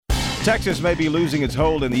Texas may be losing its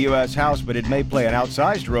hold in the U.S. House, but it may play an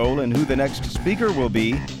outsized role in who the next speaker will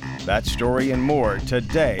be. That story and more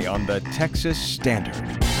today on the Texas Standard.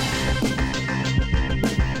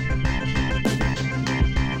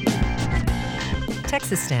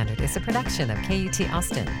 Texas Standard is a production of KUT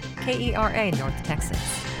Austin, KERA North Texas,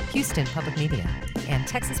 Houston Public Media, and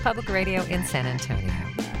Texas Public Radio in San Antonio,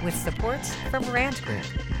 with support from Rand Group,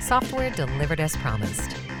 software delivered as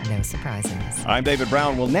promised. No surprises. I'm David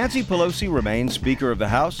Brown. Will Nancy Pelosi remain Speaker of the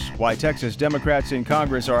House? Why Texas Democrats in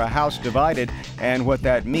Congress are a House divided, and what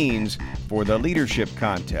that means for the leadership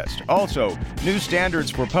contest. Also, new standards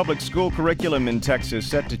for public school curriculum in Texas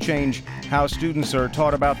set to change how students are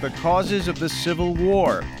taught about the causes of the Civil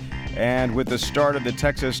War. And with the start of the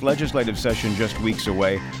Texas legislative session just weeks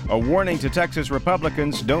away, a warning to Texas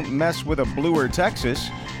Republicans: don't mess with a bluer Texas.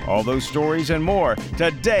 All those stories and more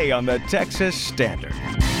today on the Texas Standard.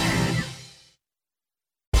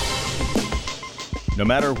 No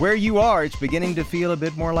matter where you are, it's beginning to feel a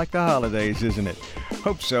bit more like the holidays, isn't it?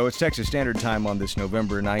 Hope so. It's Texas Standard Time on this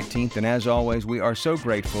November 19th, and as always, we are so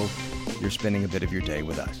grateful you're spending a bit of your day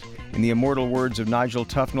with us. In the immortal words of Nigel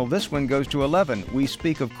Tufnell, this one goes to 11. We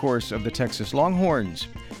speak, of course, of the Texas Longhorns.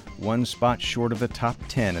 One spot short of the top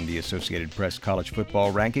 10 in the Associated Press college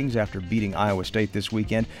football rankings after beating Iowa State this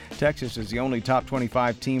weekend. Texas is the only top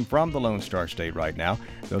 25 team from the Lone Star State right now.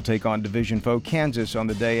 They'll take on division foe Kansas on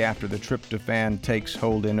the day after the tryptophan takes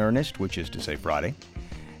hold in earnest, which is to say Friday.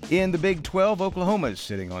 In the Big 12, Oklahoma is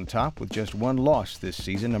sitting on top with just one loss this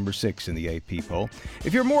season, number 6 in the AP poll.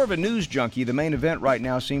 If you're more of a news junkie, the main event right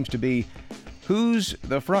now seems to be who's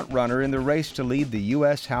the front runner in the race to lead the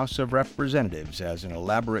U.S. House of Representatives as an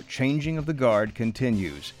elaborate changing of the guard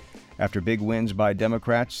continues. After big wins by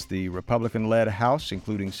Democrats, the Republican-led House,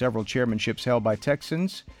 including several chairmanships held by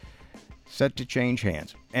Texans, set to change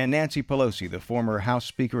hands. And Nancy Pelosi, the former House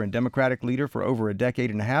Speaker and Democratic leader for over a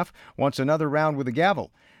decade and a half, wants another round with a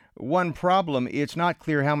gavel. One problem, it's not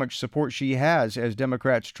clear how much support she has as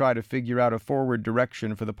Democrats try to figure out a forward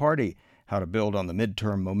direction for the party, how to build on the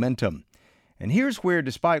midterm momentum. And here's where,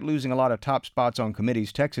 despite losing a lot of top spots on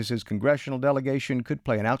committees, Texas's congressional delegation could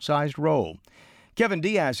play an outsized role. Kevin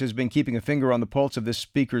Diaz has been keeping a finger on the pulse of this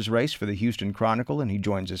speaker's race for the Houston Chronicle, and he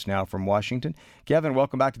joins us now from Washington. Kevin,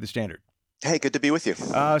 welcome back to the Standard. Hey, good to be with you.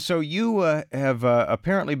 So you have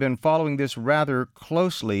apparently been following this rather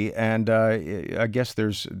closely, and I guess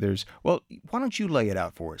there's well, why don't you lay it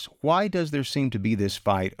out for us? Why does there seem to be this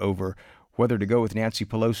fight over whether to go with Nancy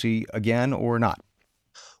Pelosi again or not?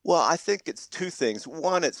 Well, I think it's two things.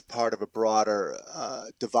 One, it's part of a broader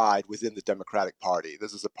divide within the Democratic Party.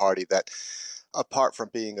 This is a party that, apart from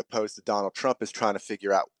being opposed to Donald Trump, is trying to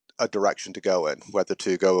figure out a direction to go in, whether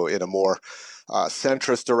to go in a more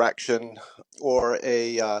centrist direction or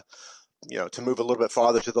to move a little bit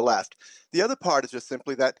farther to the left. The other part is just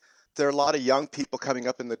simply that there are a lot of young people coming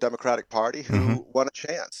up in the Democratic Party who want a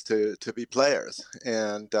chance to be players.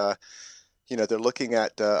 And they're looking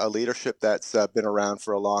at a leadership that's been around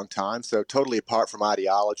for a long time. So totally apart from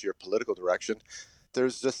ideology or political direction,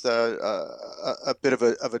 there's just a bit of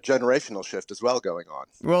a generational shift as well going on.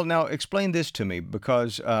 Well, now explain this to me,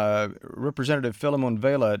 because Representative Philemon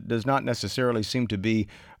Vela does not necessarily seem to be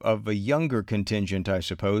of a younger contingent, I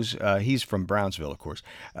suppose. He's from Brownsville, of course.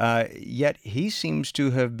 Yet he seems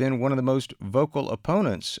to have been one of the most vocal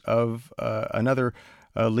opponents of another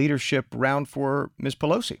leadership round for Ms.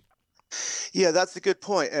 Pelosi. Yeah, that's a good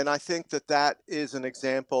point. And I think that is an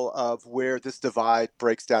example of where this divide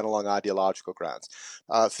breaks down along ideological grounds.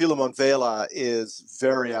 Philemon Vela is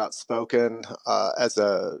very outspoken as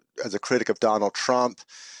a critic of Donald Trump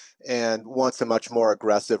and wants a much more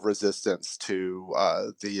aggressive resistance to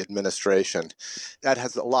the administration. That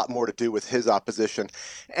has a lot more to do with his opposition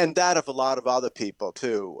and that of a lot of other people,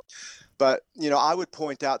 too. But, I would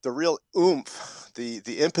point out the real oomph,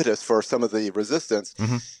 the impetus for some of the resistance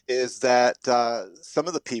is that some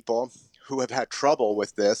of the people who have had trouble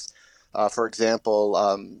with this, for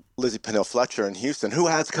example, Lizzie Pennell Fletcher in Houston, who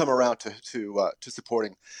has come around to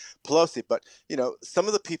supporting Pelosi. But, some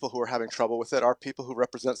of the people who are having trouble with it are people who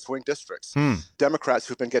represent swing districts, Democrats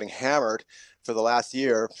who've been getting hammered for the last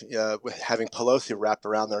year with having Pelosi wrapped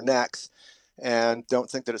around their necks, and don't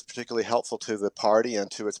think that it's particularly helpful to the party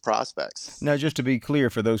and to its prospects. Now, just to be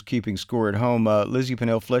clear, for those keeping score at home, Lizzie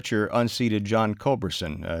Pennell Fletcher unseated John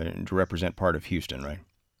Culberson to represent part of Houston, right?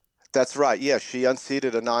 That's right. Yeah, she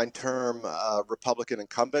unseated a 9-term Republican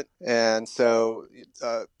incumbent. And so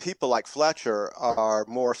people like Fletcher are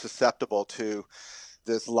more susceptible to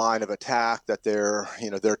this line of attack that they're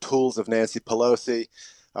tools of Nancy Pelosi.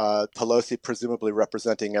 Pelosi presumably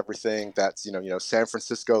representing everything that's, San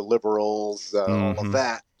Francisco liberals, all of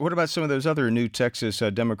that. What about some of those other new Texas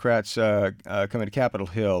Democrats coming to Capitol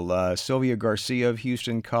Hill? Sylvia Garcia of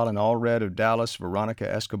Houston, Colin Allred of Dallas, Veronica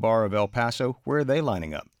Escobar of El Paso. Where are they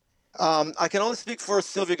lining up? I can only speak for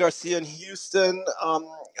Sylvia Garcia in Houston,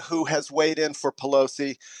 who has weighed in for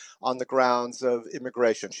Pelosi on the grounds of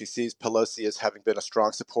immigration. She sees Pelosi as having been a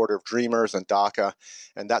strong supporter of Dreamers and DACA,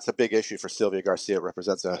 and that's a big issue for Sylvia Garcia. It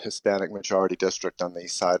represents a Hispanic majority district on the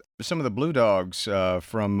east side. Some of the Blue Dogs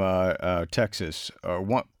from Texas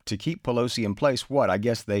want to keep Pelosi in place. What? I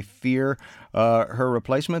guess they fear her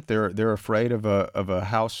replacement. They're afraid of a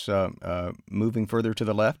House moving further to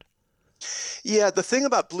the left. Yeah, the thing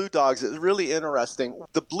about Blue Dogs is really interesting.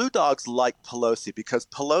 The Blue Dogs like Pelosi because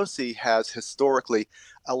Pelosi has historically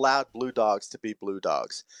allowed Blue Dogs to be Blue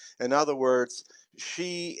Dogs. In other words,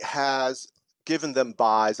 she has given them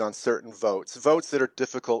buys on certain votes that are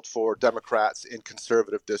difficult for Democrats in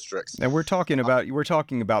conservative districts. And we're talking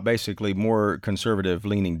about basically more conservative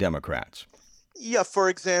leaning Democrats. Yeah, for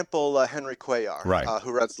example, Henry Cuellar, right.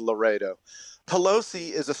 Who runs Laredo.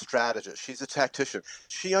 Pelosi is a strategist. She's a tactician.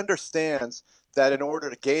 She understands that in order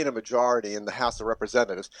to gain a majority in the House of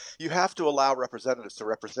Representatives, you have to allow representatives to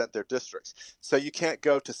represent their districts. So you can't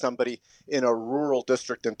go to somebody in a rural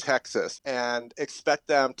district in Texas and expect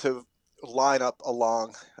them to line up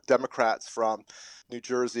along Democrats from New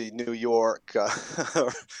Jersey, New York,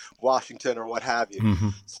 Washington, or what have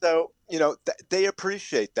you. So, they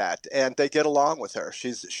appreciate that, and they get along with her.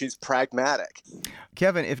 She's pragmatic.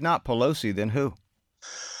 Kevin, if not Pelosi, then who?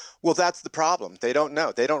 Well, that's the problem. They don't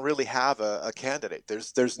know. They don't really have a candidate.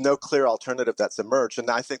 There's no clear alternative that's emerged, and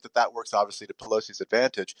I think that works obviously to Pelosi's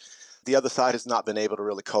advantage. The other side has not been able to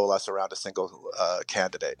really coalesce around a single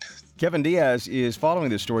candidate. Kevin Diaz is following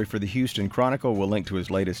this story for the Houston Chronicle. We'll link to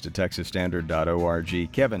his latest at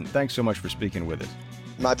texasstandard.org. Kevin, thanks so much for speaking with us.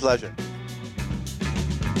 My pleasure.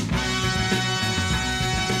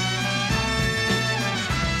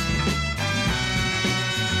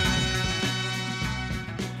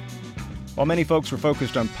 While many folks were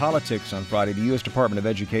focused on politics on Friday, the U.S. Department of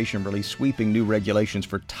Education released sweeping new regulations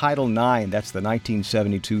for Title IX. That's the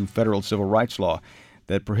 1972 federal civil rights law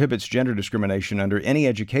that prohibits gender discrimination under any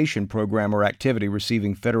education program or activity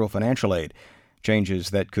receiving federal financial aid. Changes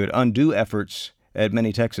that could undo efforts at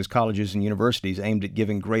many Texas colleges and universities aimed at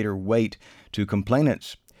giving greater weight to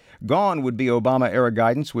complainants. Gone would be Obama-era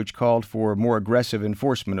guidance, which called for more aggressive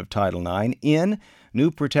enforcement of Title IX. In,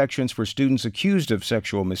 new protections for students accused of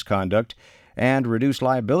sexual misconduct and reduced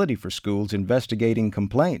liability for schools investigating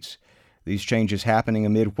complaints. These changes happening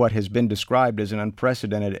amid what has been described as an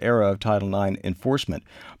unprecedented era of Title IX enforcement.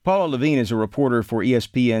 Paula Levine is a reporter for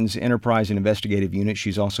ESPN's Enterprise and Investigative Unit.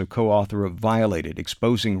 She's also co-author of Violated,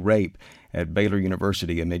 Exposing Rape at Baylor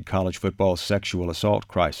University amid college football's sexual assault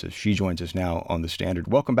crisis. She joins us now on The Standard.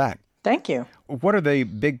 Welcome back. Thank you. What are the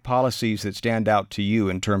big policies that stand out to you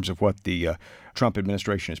in terms of what the Trump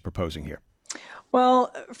administration is proposing here?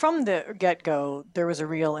 Well, from the get-go, there was a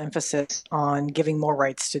real emphasis on giving more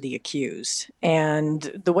rights to the accused. And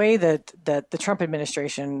the way that the Trump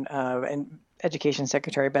administration and Education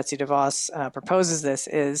Secretary Betsy DeVos proposes this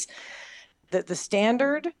is that the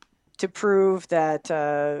standard to prove that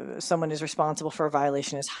someone is responsible for a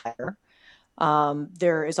violation is higher.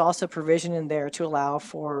 There is also provision in there to allow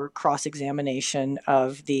for cross-examination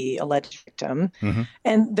of the alleged victim.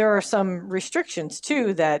 And there are some restrictions,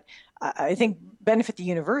 too, that I think benefit the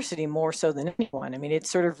university more so than anyone. I mean, it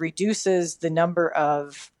sort of reduces the number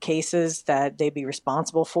of cases that they'd be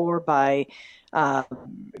responsible for by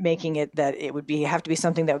making it that it would have to be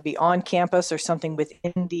something that would be on campus or something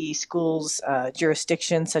within the school's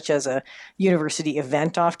jurisdiction, such as a university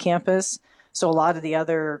event off campus. So a lot of the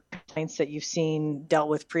other complaints that you've seen dealt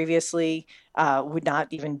with previously would not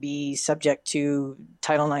even be subject to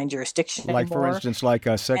Title IX jurisdiction like, anymore. For instance, like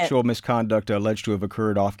sexual misconduct alleged to have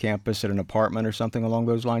occurred off campus at an apartment or something along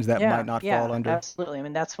those lines, that might not fall under? Absolutely. I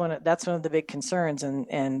mean, that's one of the big concerns,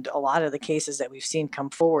 and a lot of the cases that we've seen come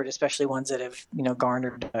forward, especially ones that have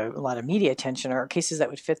garnered a lot of media attention, are cases that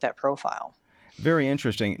would fit that profile. Very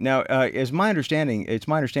interesting. Now, it's my understanding that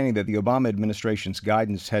the Obama administration's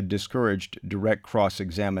guidance had discouraged direct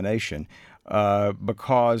cross-examination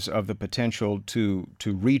because of the potential to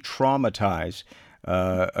re-traumatize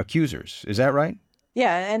accusers. Is that right?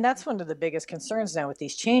 Yeah, and that's one of the biggest concerns now with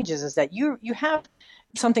these changes is that you have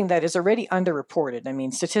something that is already underreported. I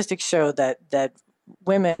mean, statistics show that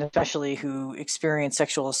women, especially who experience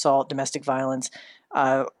sexual assault, domestic violence,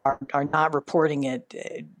 are not reporting it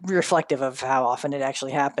reflective of how often it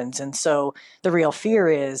actually happens. And so the real fear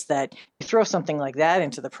is that you throw something like that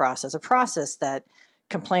into the process, a process that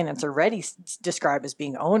complainants already describe as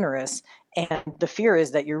being onerous. And the fear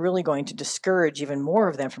is that you're really going to discourage even more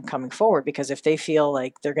of them from coming forward, because if they feel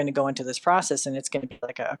like they're going to go into this process and it's going to be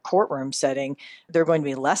like a courtroom setting, they're going to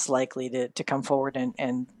be less likely to come forward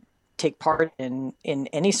and take part in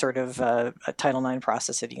any sort of a Title IX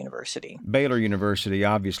process at a university. Baylor University,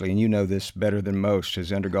 obviously, and you know this better than most,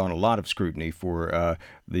 has undergone a lot of scrutiny for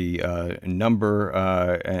the number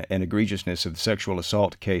and egregiousness of the sexual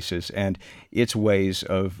assault cases and its ways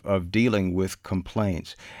of dealing with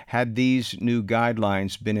complaints. Had these new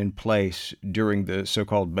guidelines been in place during the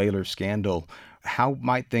so-called Baylor scandal, how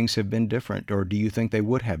might things have been different, or do you think they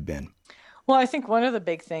would have been? Well, I think one of the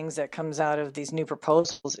big things that comes out of these new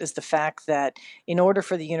proposals is the fact that in order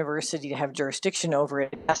for the university to have jurisdiction over it,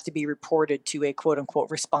 it has to be reported to a quote unquote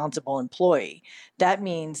responsible employee. That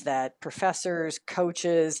means that professors,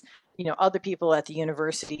 coaches, other people at the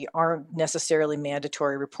university aren't necessarily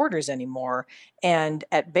mandatory reporters anymore. And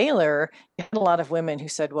at Baylor, you had a lot of women who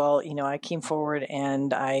said, well, I came forward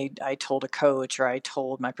and I told a coach, or I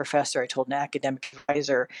told my professor, I told an academic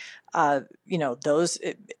advisor, those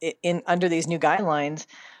under these new guidelines,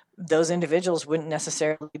 those individuals wouldn't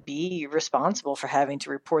necessarily be responsible for having to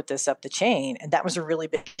report this up the chain. And that was a really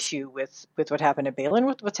big issue with what happened at Baylor and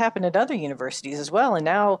with what's happened at other universities as well. And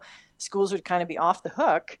now schools would kind of be off the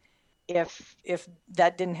hook if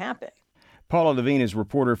that didn't happen. Paula Levine is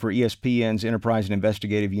reporter for ESPN's Enterprise and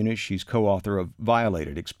Investigative Unit. She's co-author of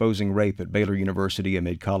Violated, Exposing Rape at Baylor University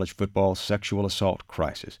Amid College Football Sexual Assault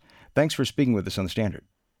Crisis. Thanks for speaking with us on The Standard.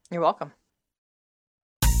 You're welcome.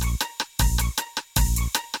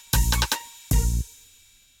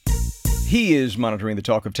 He is monitoring the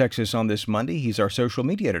talk of Texas on this Monday. He's our social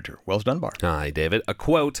media editor, Wells Dunbar. Hi, David. A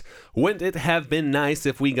quote, "Wouldn't it have been nice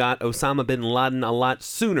if we got Osama bin Laden a lot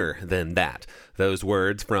sooner than that?" Those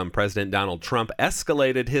words from President Donald Trump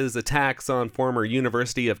escalated his attacks on former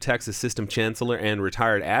University of Texas System Chancellor and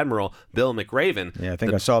retired Admiral Bill McRaven. Yeah, I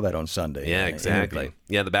think I saw that on Sunday. Yeah, exactly.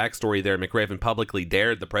 Yeah, the backstory there, McRaven publicly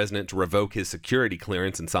dared the president to revoke his security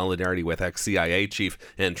clearance in solidarity with ex-CIA chief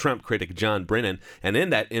and Trump critic John Brennan. And in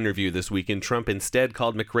that interview this weekend, Trump instead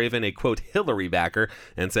called McRaven a, quote, Hillary backer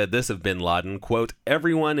and said this of bin Laden, quote,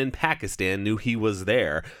 "Everyone in Pakistan knew he was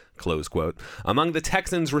there." Close quote. Among the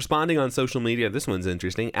Texans responding on social media, this one's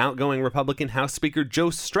interesting, outgoing Republican House Speaker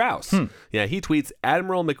Joe Strauss. Yeah, he tweets,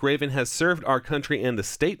 "Admiral McRaven has served our country and the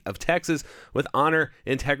state of Texas with honor,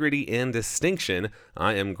 integrity, and distinction.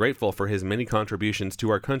 I am grateful for his many contributions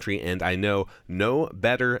to our country, and I know no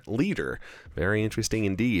better leader." Very interesting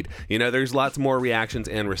indeed. There's lots more reactions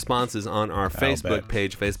and responses on our Facebook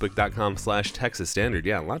page, facebook.com/Texas Standard.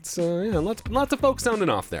 Yeah, lots of folks sounding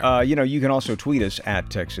off there. You can also tweet us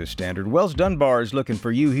at Texas Standard. Wells Dunbar is looking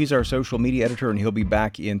for you. He's our social media editor, and he'll be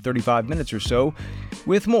back in 35 minutes or so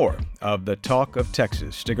with more of the Talk of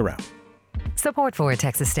Texas. Stick around. Support for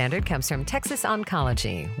Texas Standard comes from Texas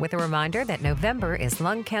Oncology, with a reminder that November is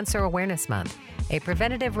Lung Cancer Awareness Month. A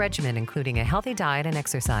preventative regimen, including a healthy diet and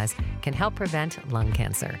exercise, can help prevent lung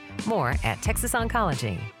cancer. More at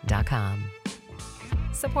texasoncology.com.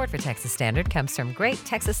 Support for Texas Standard comes from Great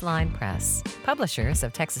Texas Line Press, publishers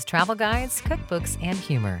of Texas travel guides, cookbooks, and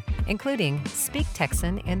humor, including Speak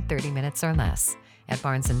Texan in 30 Minutes or Less, at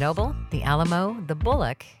Barnes & Noble, The Alamo, The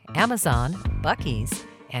Bullock, Amazon, Buc-ee's,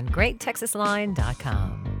 and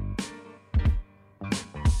GreatTexasLine.com.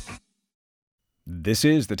 This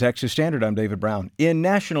is the Texas Standard. I'm David Brown. In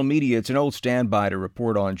national media, it's an old standby to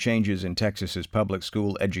report on changes in Texas's public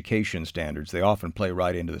school education standards. They often play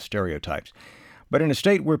right into the stereotypes. But in a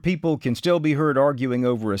state where people can still be heard arguing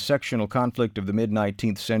over a sectional conflict of the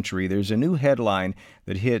mid-19th century, there's a new headline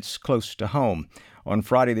that hits close to home. On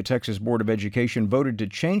Friday, the Texas Board of Education voted to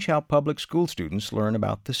change how public school students learn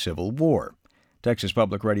about the Civil War. Texas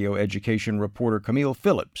Public Radio education reporter Camille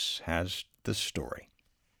Phillips has the story.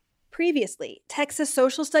 Previously, Texas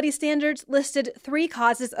social studies standards listed 3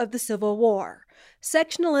 causes of the Civil War: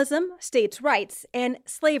 sectionalism, states' rights, and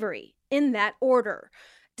slavery, in that order.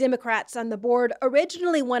 Democrats on the board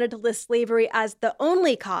originally wanted to list slavery as the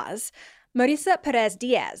only cause. Marisa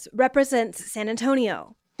Perez-Diaz represents San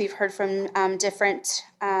Antonio. We've heard from different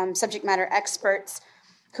subject matter experts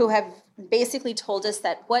who have basically told us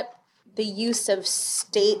that what the use of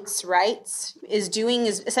states' rights is doing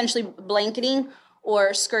is essentially blanketing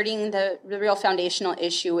or skirting the real foundational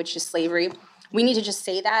issue, which is slavery. We need to just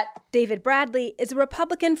say that. David Bradley is a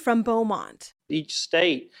Republican from Beaumont. Each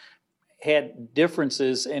state had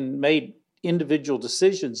differences and made individual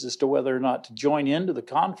decisions as to whether or not to join into the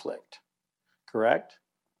conflict, correct?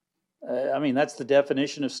 That's the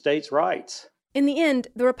definition of states' rights. In the end,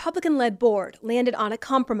 the Republican-led board landed on a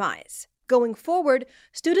compromise: Going forward,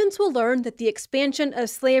 students will learn that the expansion of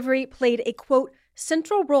slavery played a, quote,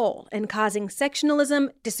 central role in causing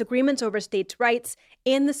sectionalism, disagreements over states' rights,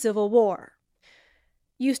 and the Civil War.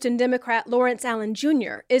 Houston Democrat Lawrence Allen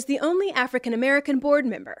Jr. is the only African-American board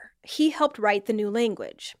member. He helped write the new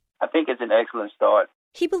language. I think it's an excellent start.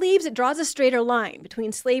 He believes it draws a straighter line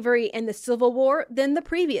between slavery and the Civil War than the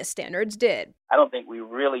previous standards did. I don't think we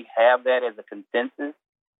really have that as a consensus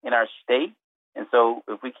in our state. And so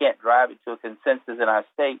if we can't drive it to a consensus in our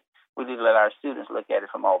state, we need to let our students look at it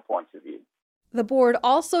from all points of view. The board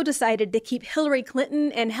also decided to keep Hillary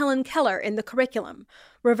Clinton and Helen Keller in the curriculum,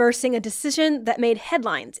 reversing a decision that made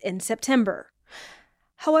headlines in September.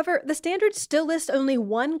 However, the standards still list only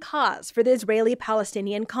one cause for the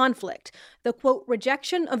Israeli-Palestinian conflict, the, quote,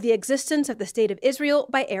 rejection of the existence of the State of Israel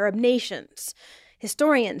by Arab nations.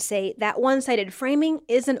 Historians say that one-sided framing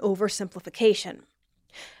is an oversimplification.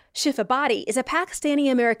 Shifa Badi is a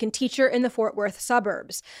Pakistani-American teacher in the Fort Worth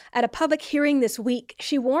suburbs. At a public hearing this week,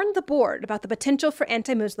 she warned the board about the potential for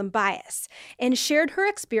anti-Muslim bias and shared her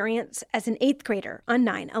experience as an 8th grader on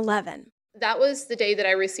 9/11. That was the day that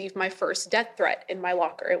I received my first death threat in my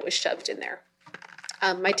locker. It was shoved in there.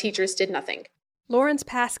 My teachers did nothing. Lawrence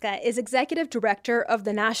Pasca is executive director of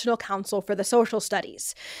the National Council for the Social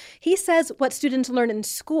Studies. He says what students learn in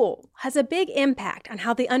school has a big impact on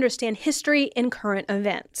how they understand history and current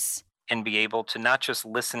events. And be able to not just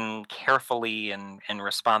listen carefully and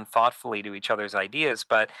respond thoughtfully to each other's ideas,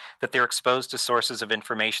 but that they're exposed to sources of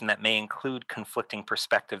information that may include conflicting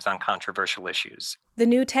perspectives on controversial issues. The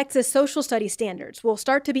new Texas Social Studies standards will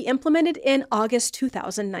start to be implemented in August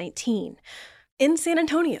 2019. In San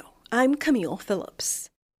Antonio, I'm Camille Phillips.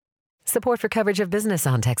 Support for coverage of business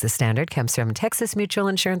on Texas Standard comes from Texas Mutual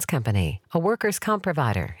Insurance Company, a workers' comp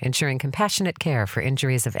provider ensuring compassionate care for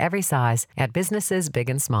injuries of every size at businesses big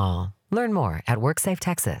and small. Learn more at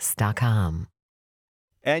WorksafeTexas.com.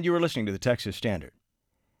 And you were listening to the Texas Standard.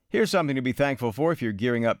 Here's something to be thankful for if you're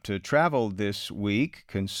gearing up to travel this week.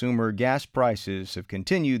 Consumer gas prices have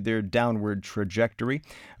continued their downward trajectory.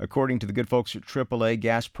 According to the good folks at AAA,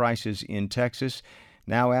 gas prices in Texas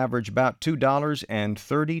now average about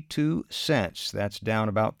 $2.32. That's down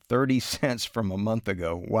about 30 cents from a month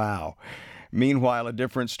ago. Wow. Meanwhile, a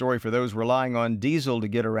different story for those relying on diesel to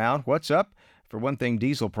get around. What's up? For one thing,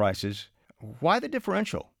 diesel prices. Why the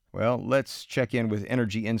differential? Well, let's check in with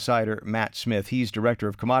Energy Insider Matt Smith. He's Director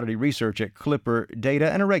of Commodity Research at Clipper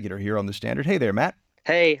Data and a regular here on The Standard. Hey there, Matt.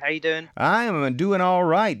 Hey, how you doing? I am doing all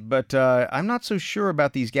right, but I'm not so sure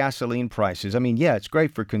about these gasoline prices. I mean, yeah, it's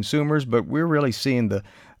great for consumers, but we're really seeing the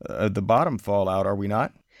bottom fall out, are we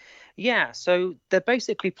not? Yeah, so they're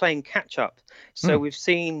basically playing catch up. So we've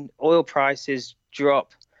seen oil prices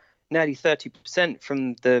drop nearly 30%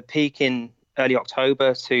 from the peak in early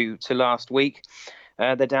October to last week.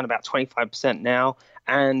 They're down about 25% now,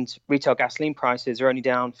 and retail gasoline prices are only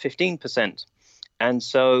down 15%. And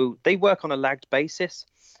so they work on a lagged basis.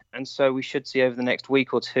 And so we should see over the next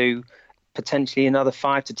week or two potentially another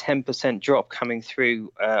 5 to 10% drop coming through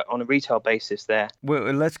on a retail basis there. Well,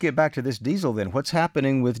 let's get back to this diesel then. What's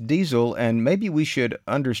happening with diesel? And maybe we should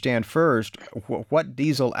understand first what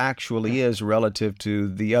diesel actually is relative to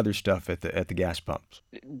the other stuff at the gas pumps.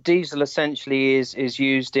 Diesel essentially is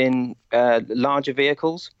used in larger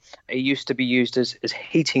vehicles. It used to be used as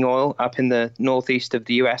heating oil up in the northeast of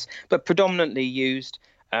the US, but predominantly used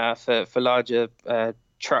for larger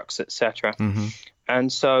trucks, etc. Mm-hmm. And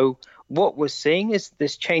so what we're seeing is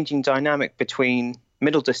this changing dynamic between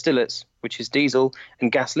middle distillates, which is diesel,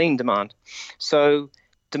 and gasoline demand. So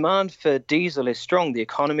demand for diesel is strong. The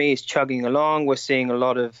economy is chugging along. We're seeing a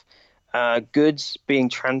lot of goods being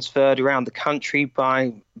transferred around the country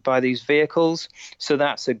by these vehicles. So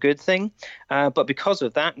that's a good thing. But because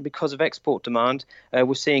of that and because of export demand,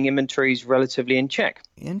 we're seeing inventories relatively in check.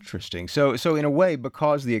 Interesting. So in a way,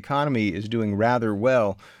 because the economy is doing rather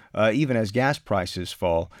well, even as gas prices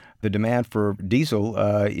fall, the demand for diesel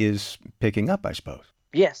is picking up, I suppose.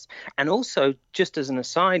 Yes. And also, just as an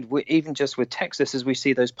aside, even just with Texas, as we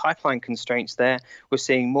see those pipeline constraints there, we're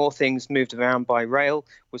seeing more things moved around by rail.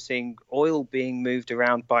 We're seeing oil being moved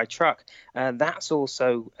around by truck. That's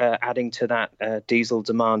also adding to that diesel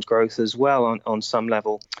demand growth as well on some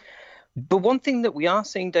level. But one thing that we are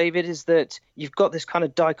seeing, David, is that you've got this kind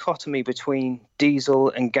of dichotomy between diesel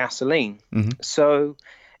and gasoline. Mm-hmm. So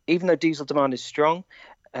even though diesel demand is strong,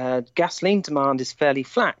 gasoline demand is fairly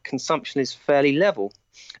flat. Consumption is fairly level.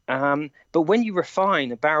 But when you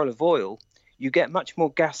refine a barrel of oil, you get much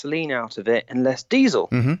more gasoline out of it and less diesel.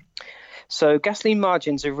 Mm-hmm. So gasoline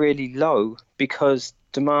margins are really low because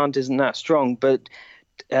demand isn't that strong. But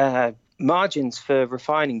margins for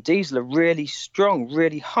refining diesel are really strong,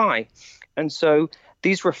 really high. And so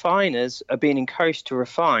these refiners are being encouraged to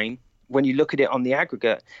refine when you look at it on the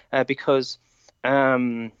aggregate because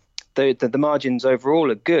the margins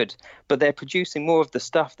overall are good, but they're producing more of the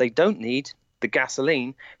stuff they don't need, the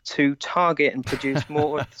gasoline, to target and produce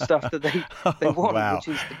more of the stuff that they want, wow. which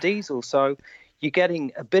is the diesel. So you're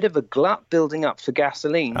getting a bit of a glut building up for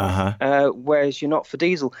gasoline, whereas you're not for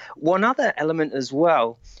diesel. One other element as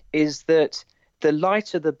well is that the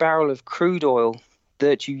lighter the barrel of crude oil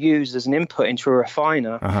that you use as an input into a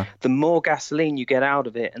refiner, the more gasoline you get out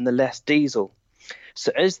of it and the less diesel.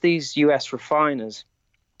 So as these US refiners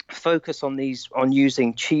focus on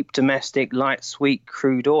using cheap domestic light sweet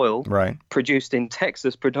crude oil produced in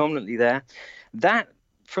Texas predominantly there, that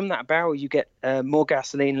from that barrel you get more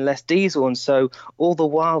gasoline and less diesel. And so all the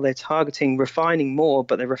while they're targeting refining more,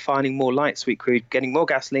 but they're refining more light sweet crude, getting more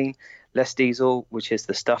gasoline, less diesel, which is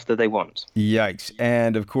the stuff that they want. Yikes.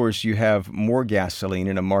 And of course, you have more gasoline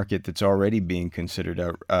in a market that's already being considered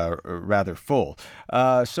rather full.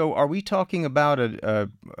 So are we talking about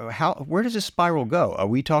where does this spiral go? Are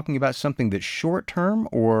we talking about something that's short term,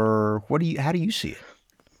 or how do you see it?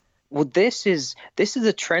 Well, this is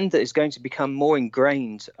a trend that is going to become more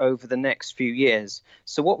ingrained over the next few years.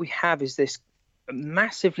 So what we have is this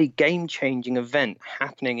massively game-changing event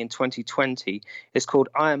happening in 2020. It's called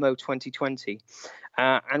IMO 2020.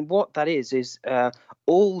 And what that is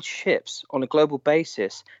all ships on a global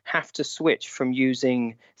basis have to switch from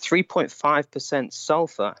using 3.5%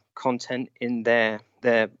 sulfur content in their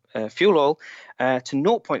fuel oil to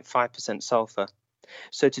 0.5% sulfur.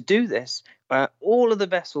 So to do this, all of the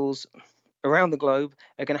vessels around the globe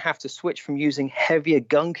are going to have to switch from using heavier,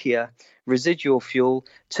 gunkier residual fuel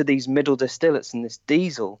to these middle distillates and this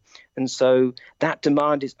diesel. And so that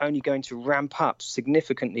demand is only going to ramp up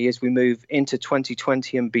significantly as we move into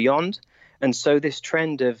 2020 and beyond. And so this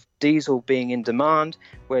trend of diesel being in demand,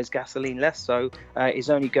 whereas gasoline less so, is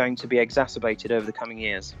only going to be exacerbated over the coming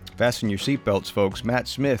years. Fasten your seatbelts, folks. Matt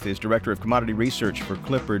Smith is Director of Commodity Research for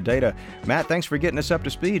Clipper Data. Matt, thanks for getting us up to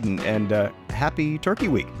speed, and happy Turkey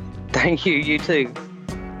Week. Thank you. You too.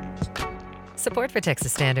 Support for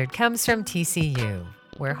Texas Standard comes from TCU,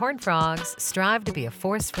 where horned frogs strive to be a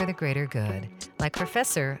force for the greater good, like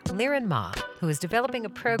Professor Liren Ma, who is developing a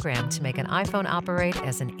program to make an iPhone operate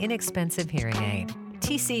as an inexpensive hearing aid.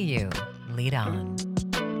 TCU, lead on.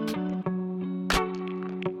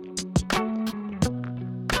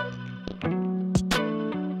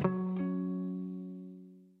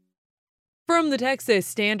 From the Texas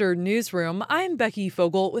Standard Newsroom, I'm Becky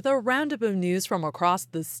Fogel with a roundup of news from across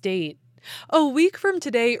the state. A week from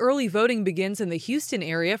today, early voting begins in the Houston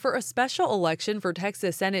area for a special election for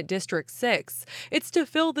Texas Senate District 6. It's to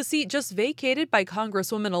fill the seat just vacated by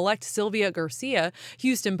Congresswoman-elect Sylvia Garcia.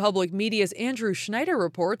 Houston Public Media's Andrew Schneider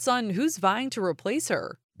reports on who's vying to replace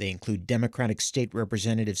her. They include Democratic State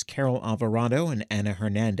Representatives Carol Alvarado and Ana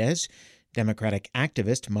Hernandez, Democratic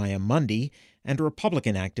activist Maya Mundy, and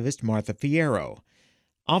Republican activist Martha Fierro.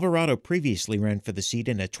 Alvarado previously ran for the seat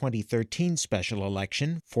in a 2013 special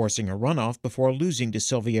election, forcing a runoff before losing to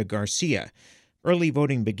Sylvia Garcia. Early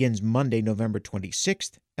voting begins Monday, November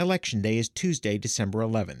 26th. Election Day is Tuesday, December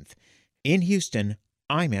 11th. In Houston,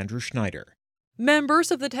 I'm Andrew Schneider. Members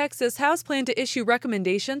of the Texas House plan to issue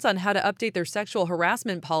recommendations on how to update their sexual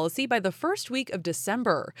harassment policy by the first week of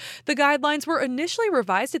December. The guidelines were initially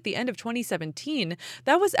revised at the end of 2017.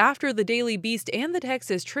 That was after the Daily Beast and the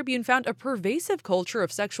Texas Tribune found a pervasive culture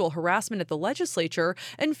of sexual harassment at the legislature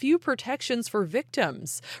and few protections for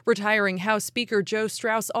victims. Retiring House Speaker Joe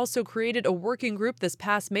Straus also created a working group this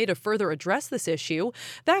past May to further address this issue.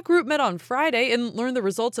 That group met on Friday and learned the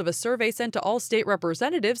results of a survey sent to all state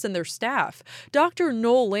representatives and their staff. Dr.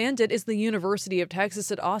 Noel Landit is the University of Texas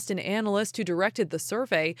at Austin analyst who directed the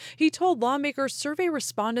survey. He told lawmakers survey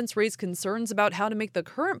respondents raised concerns about how to make the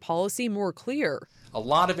current policy more clear. A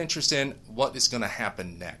lot of interest in what is going to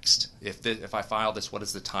happen next. If I file this, what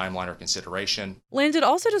is the timeline or consideration? Landit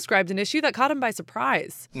also described an issue that caught him by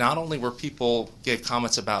surprise. Not only were people gave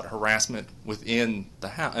comments about harassment within the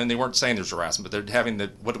House, and they weren't saying there's harassment, but they're having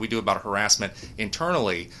what do we do about harassment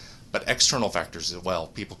internally, but external factors as well,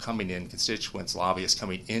 people coming in, constituents, lobbyists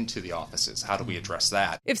coming into the offices. How do we address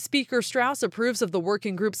that? If Speaker Straus approves of the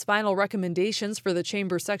working group's final recommendations for the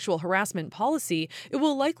chamber's sexual harassment policy, it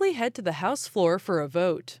will likely head to the House floor for a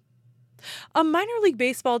vote. A minor league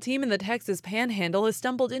baseball team in the Texas Panhandle has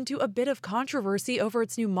stumbled into a bit of controversy over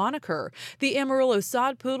its new moniker. The Amarillo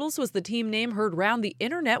Sod Poodles was the team name heard round the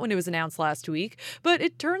internet when it was announced last week, but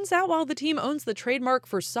it turns out while the team owns the trademark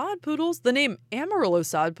for Sod Poodles, the name Amarillo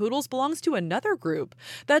Sod Poodles belongs to another group.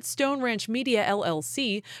 That's Stone Ranch Media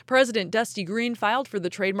LLC. President Dusty Green filed for the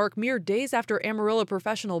trademark mere days after Amarillo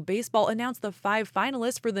Professional Baseball announced the 5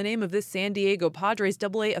 finalists for the name of this San Diego Padres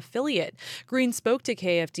AA affiliate. Green spoke to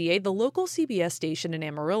KFDA, the local CBS station in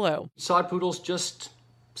Amarillo. Sod Poodles just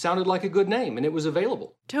sounded like a good name, and it was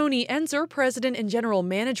available. Tony Enzer, president and general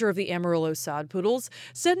manager of the Amarillo Sod Poodles,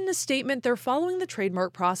 said in a statement they're following the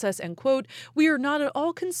trademark process and, quote, "We are not at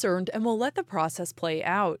all concerned and will let the process play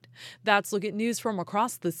out." That's Look at News from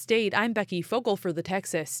across the state. I'm Becky Fogel for the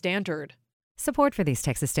Texas Standard. Support for these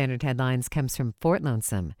Texas Standard headlines comes from Fort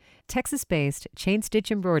Lonesome, Texas-based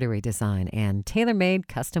chain-stitch embroidery design and tailor-made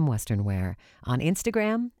custom Western wear on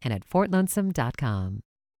Instagram and at fortlonesome.com.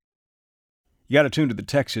 You got to tune to the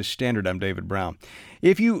Texas Standard. I'm David Brown.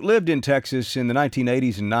 If you lived in Texas in the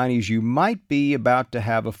 1980s and 90s, you might be about to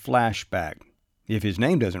have a flashback. If his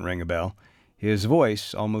name doesn't ring a bell, his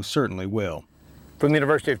voice almost certainly will. From the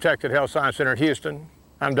University of Texas Health Science Center in Houston,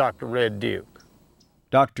 I'm Dr. Red Duke.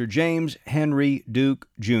 Dr. James Henry Duke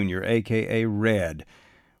Jr., a.k.a. Red,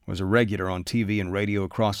 was a regular on TV and radio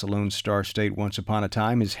across the Lone Star State once upon a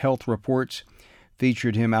time. His health reports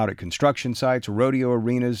featured him out at construction sites, rodeo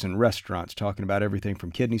arenas, and restaurants, talking about everything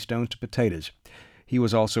from kidney stones to potatoes. He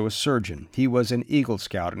was also a surgeon. He was an Eagle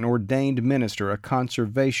Scout, an ordained minister, a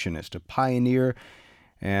conservationist, a pioneer,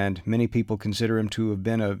 and many people consider him to have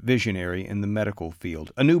been a visionary in the medical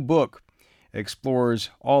field. A new book explores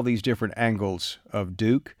all these different angles of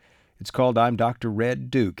Duke. It's called I'm Dr.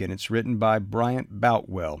 Red Duke, and it's written by Bryant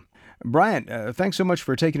Boutwell. Bryant, thanks so much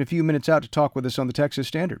for taking a few minutes out to talk with us on the Texas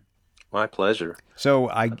Standard. My pleasure. So,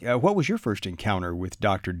 what was your first encounter with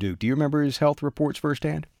Dr. Duke? Do you remember his health reports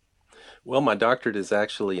firsthand? Well, my doctorate is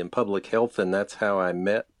actually in public health, and that's how I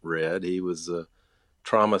met Red. He was a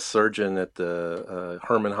trauma surgeon at the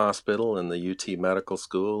Herman Hospital and the UT Medical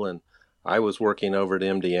School, and I was working over at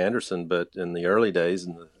MD Anderson, but in the early days,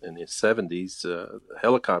 in the 70s,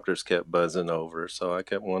 helicopters kept buzzing over. So I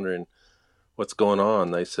kept wondering what's going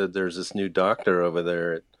on. They said there's this new doctor over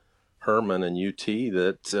there at Herman and UT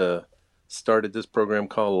that started this program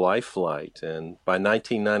called Life Flight. And by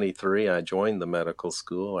 1993, I joined the medical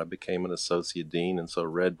school. I became an associate dean, and so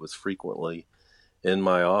Red was frequently in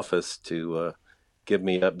my office to give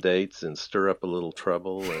me updates and stir up a little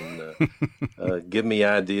trouble and give me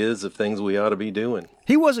ideas of things we ought to be doing.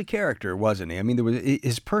 He was a character, wasn't he? I mean,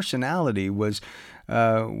 his personality was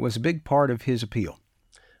a big part of his appeal.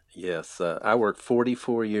 Yes, I worked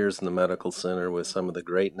 44 years in the medical center with some of the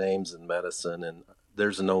great names in medicine, and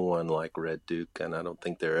there's no one like Red Duke, and I don't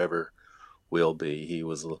think there ever will be. He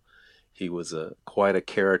was quite a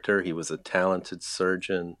character. He was a talented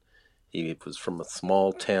surgeon. He was from a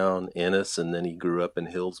small town, Ennis, and then he grew up in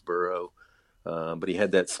Hillsboro. But he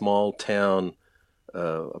had that small town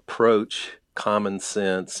approach, common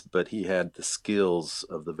sense, but he had the skills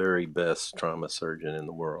of the very best trauma surgeon in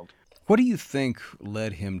the world. What do you think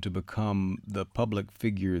led him to become the public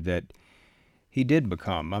figure that he did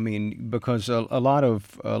become? I mean, because a lot of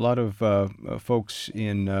folks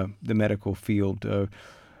in the medical field,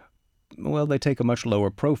 well, they take a much lower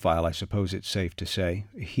profile, I suppose it's safe to say.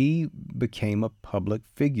 He became a public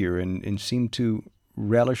figure and seemed to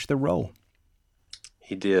relish the role.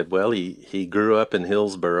 He did. Well, he grew up in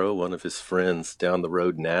Hillsboro. One of his friends down the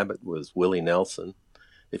road in Abbott was Willie Nelson.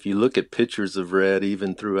 If you look at pictures of Red,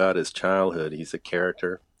 even throughout his childhood, he's a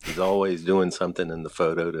character. He's always doing something in the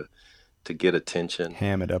photo to get attention.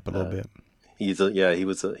 Ham it up a little bit. He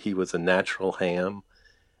was a natural ham,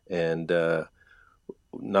 and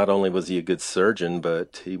not only was he a good surgeon,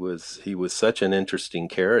 but he was such an interesting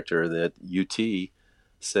character that UT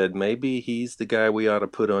said maybe he's the guy we ought to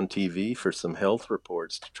put on TV for some health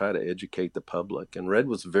reports to try to educate the public. And Red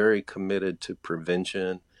was very committed to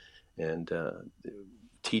prevention and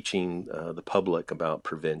teaching the public about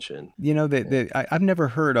prevention. You know, I've never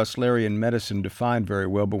heard Auxiliary medicine defined very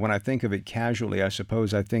well, but when I think of it casually, I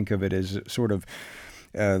suppose I think of it as sort of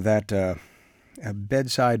that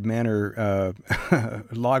bedside manner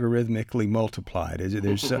logarithmically multiplied.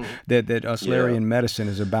 There's that Auxiliary medicine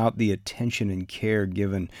is about the attention and care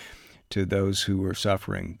given to those who are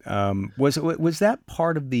suffering. Was that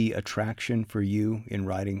part of the attraction for you in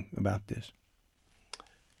writing about this?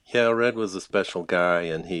 Yeah, Red was a special guy,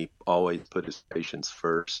 and he always put his patients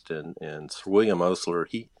first. And Sir William Osler,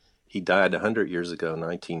 he died 100 years ago,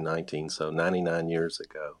 1919, so 99 years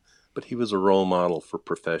ago. But he was a role model for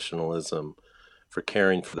professionalism, for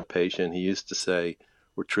caring for the patient. He used to say,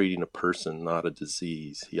 we're treating a person, not a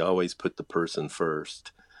disease. He always put the person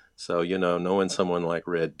first. So, knowing someone like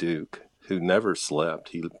Red Duke, who never slept,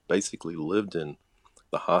 he basically lived in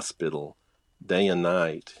the hospital day and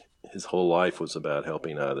night. His whole life was about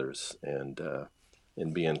helping others and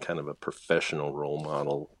being kind of a professional role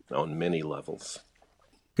model on many levels.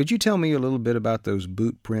 Could you tell me a little bit about those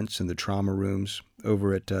boot prints in the trauma rooms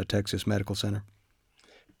over at Texas Medical Center?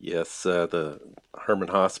 Yes, the Herman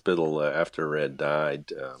Hospital, after Red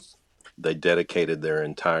died, they dedicated their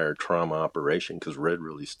entire trauma operation, because Red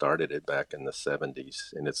really started it back in the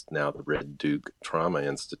 70s, and it's now the Red Duke Trauma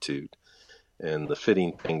Institute. And the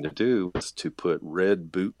fitting thing to do was to put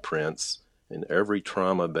red boot prints in every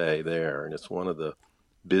trauma bay there, and it's one of the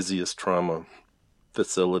busiest trauma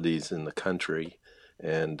facilities in the country.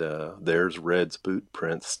 And there's Red's boot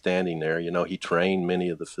prints standing there. He trained many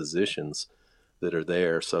of the physicians that are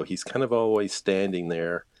there, so he's kind of always standing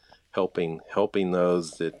there helping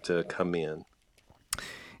those that come in.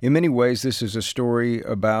 In many ways, this is a story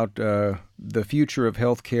about the future of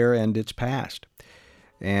healthcare and its past.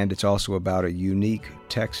 And it's also about a unique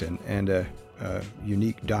Texan and a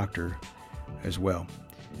unique doctor as well.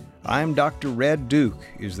 I'm Dr. Red Duke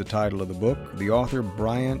is the title of the book, the author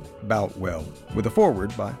Bryant Boutwell, with a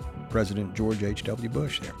foreword by President George H.W.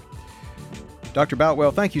 Bush there. Dr.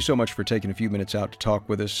 Boutwell, thank you so much for taking a few minutes out to talk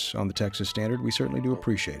with us on the Texas Standard. We certainly do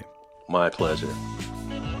appreciate it. My pleasure.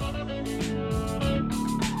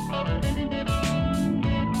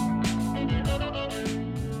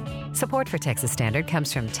 Support for Texas Standard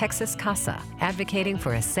comes from Texas CASA, advocating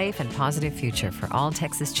for a safe and positive future for all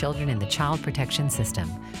Texas children in the child protection system.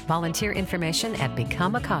 Volunteer information at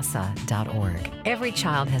becomeacasa.org. Every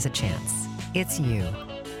child has a chance. It's you.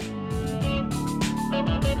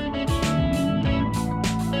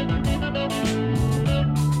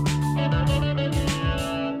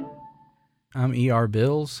 I'm E.R.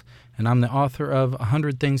 Bills, and I'm the author of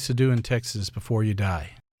 100 Things to Do in Texas Before You Die.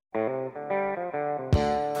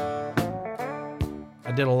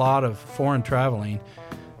 I did a lot of foreign traveling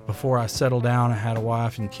before I settled down. I had a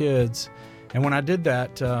wife and kids. And when I did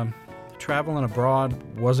that, traveling abroad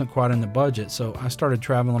wasn't quite in the budget, so I started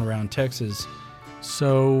traveling around Texas.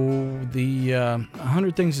 So the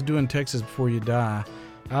 100 Things to Do in Texas Before You Die,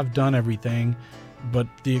 I've done everything, but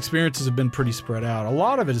the experiences have been pretty spread out. A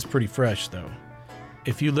lot of it is pretty fresh, though.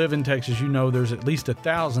 If you live in Texas, you know there's at least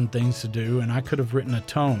 1,000 things to do, and I could have written a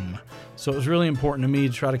tome. So it was really important to me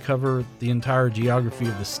to try to cover the entire geography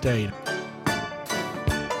of the state.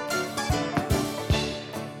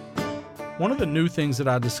 One of the new things that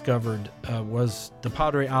I discovered was the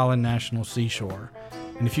Padre Island National Seashore.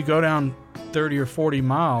 And if you go down 30 or 40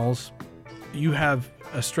 miles, you have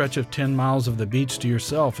a stretch of 10 miles of the beach to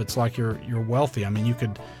yourself. It's like you're wealthy. I mean, you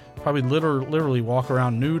could probably literally walk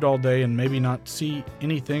around nude all day and maybe not see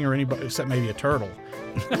anything or anybody except maybe a turtle.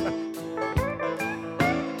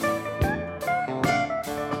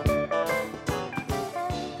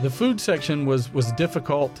 The food section was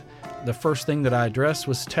difficult. The first thing that I addressed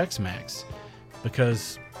was Tex-Mex,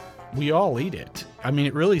 because we all eat it. I mean,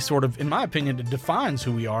 it really sort of, in my opinion, it defines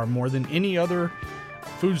who we are more than any other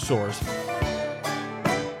food source.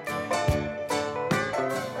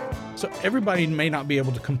 So everybody may not be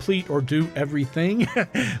able to complete or do everything,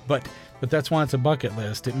 but that's why it's a bucket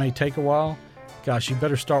list. It may take a while. Gosh, you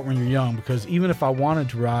better start when you're young, because even if I wanted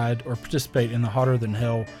to ride or participate in the Hotter Than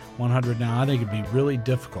Hell 100 now, I think it'd be really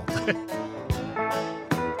difficult.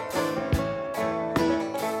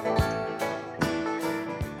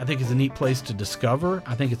 I think it's a neat place to discover.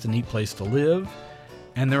 I think it's a neat place to live.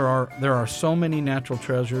 And there are so many natural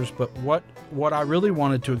treasures, but what I really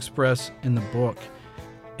wanted to express in the book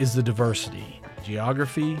is the diversity,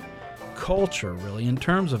 geography, culture, really, in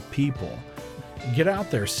terms of people. Get out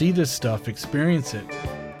there, see this stuff, experience it.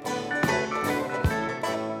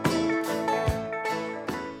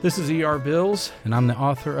 This is E.R. Bills, and I'm the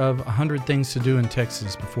author of 100 Things to Do in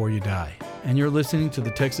Texas Before You Die. And you're listening to the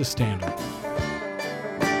Texas Standard.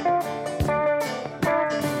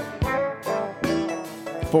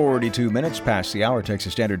 "42 minutes past the hour,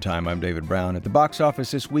 Texas Standard Time. I'm David Brown. At the box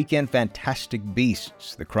office this weekend, Fantastic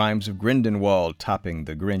Beasts, The Crimes of Grindelwald, topping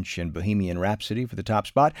The Grinch and Bohemian Rhapsody for the top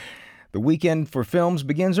spot. The weekend for films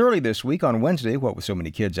begins early this week on Wednesday, what with so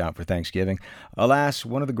many kids out for Thanksgiving. Alas,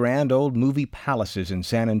 one of the grand old movie palaces in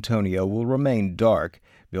San Antonio will remain dark.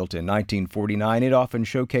 Built in 1949, it often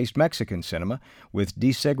showcased Mexican cinema with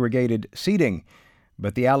desegregated seating.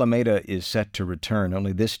 But the Alameda is set to return,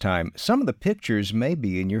 only this time some of the pictures may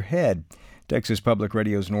be in your head. Texas Public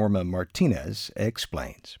Radio's Norma Martinez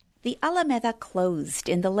explains. The Alameda closed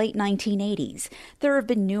in the late 1980s. There have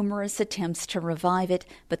been numerous attempts to revive it,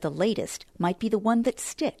 but the latest might be the one that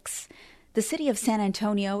sticks. The city of San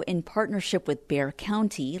Antonio, in partnership with Bexar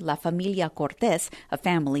County, La Familia Cortez, a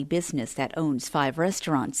family business that owns 5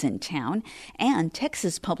 restaurants in town, and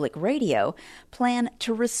Texas Public Radio, plan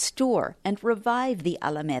to restore and revive the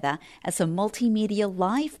Alameda as a multimedia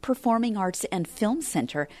live performing arts and film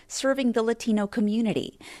center serving the Latino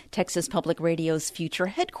community. Texas Public Radio's future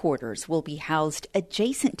headquarters will be housed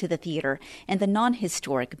adjacent to the theater and the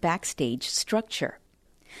non-historic backstage structure.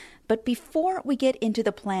 But before we get into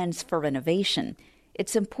the plans for renovation,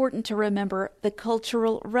 it's important to remember the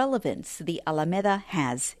cultural relevance the Alameda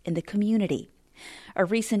has in the community. A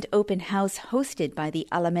recent open house hosted by the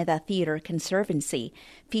Alameda Theater Conservancy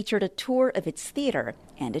featured a tour of its theater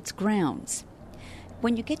and its grounds.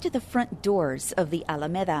 When you get to the front doors of the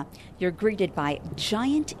Alameda, you're greeted by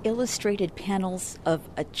giant illustrated panels of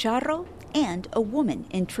a charro and a woman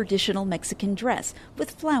in traditional Mexican dress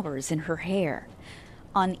with flowers in her hair.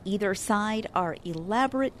 On either side are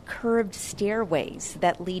elaborate curved stairways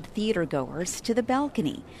that lead theatergoers to the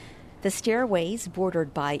balcony. The stairways,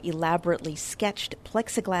 bordered by elaborately sketched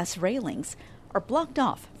plexiglass railings, are blocked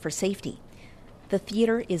off for safety. The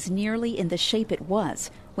theater is nearly in the shape it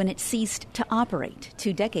was when it ceased to operate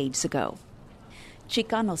 2 decades ago.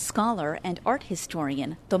 Chicano scholar and art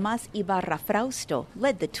historian Tomás Ibarra Frausto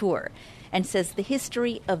led the tour and says the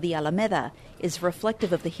history of the Alameda is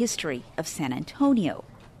reflective of the history of San Antonio.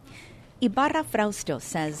 Ibarra Frausto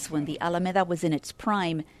says when the Alameda was in its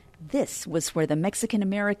prime, this was where the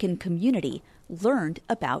Mexican-American community learned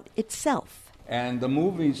about itself. And the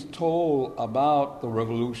movies told about the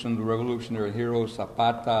revolution, the revolutionary heroes,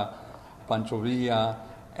 Zapata, Pancho Villa,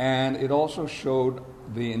 and it also showed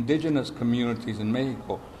the indigenous communities in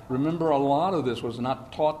Mexico. Remember, a lot of this was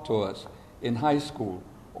not taught to us in high school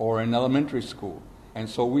or in elementary school. And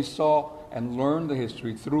so we saw and learned the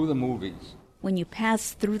history through the movies. When you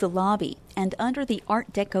pass through the lobby and under the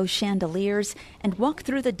Art Deco chandeliers and walk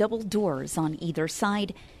through the double doors on either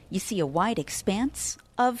side, you see a wide expanse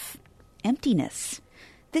of emptiness.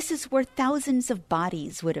 This is where thousands of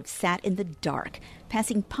bodies would have sat in the dark,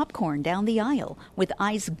 passing popcorn down the aisle with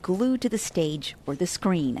eyes glued to the stage or the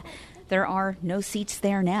screen. There are no seats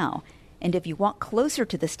there now. And if you walk closer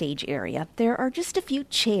to the stage area, there are just a few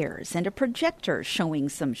chairs and a projector showing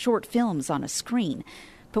some short films on a screen.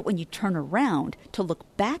 But when you turn around to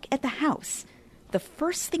look back at the house, the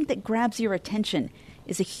first thing that grabs your attention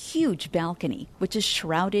is a huge balcony, which is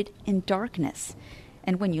shrouded in darkness.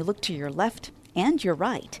 And when you look to your left and your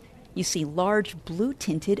right, you see large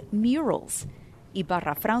blue-tinted murals.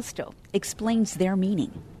 Ibarra Frausto explains their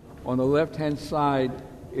meaning. On the left-hand side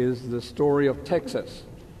is the story of Texas.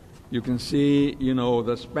 You can see,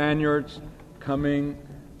 the Spaniards coming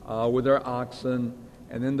with their oxen,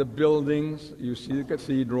 and then the buildings. You see the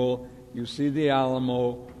cathedral, you see the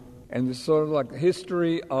Alamo, and it's sort of like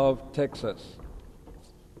history of Texas.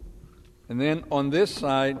 And then on this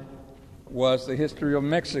side was the history of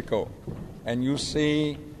Mexico, and you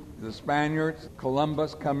see the Spaniards,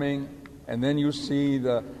 Columbus coming, and then you see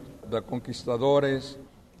the conquistadores.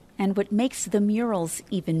 And what makes the murals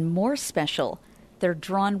even more special, they're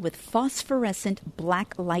drawn with phosphorescent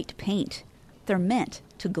black light paint. They're meant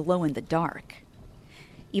to glow in the dark.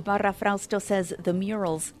 Ibarra Frausto says the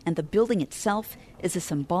murals and the building itself is a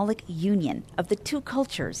symbolic union of the two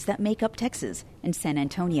cultures that make up Texas and San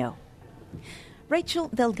Antonio. Rachel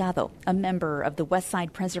Delgado, a member of the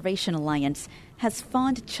Westside Preservation Alliance, has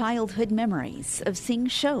fond childhood memories of seeing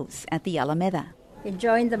shows at the Alameda.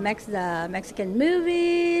 Enjoying the Mexican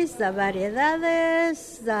movies, the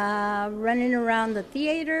variedades, the running around the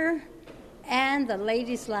theater, and the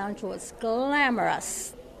ladies' lounge was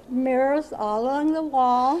glamorous. Mirrors all along the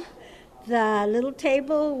wall. The little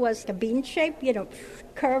table was a bean shape,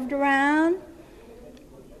 curved around.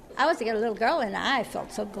 I was a little girl and I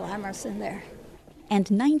felt so glamorous in there. And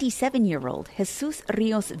 97-year-old Jesus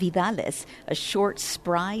Rios Vidales, a short,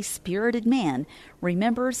 spry, spirited man,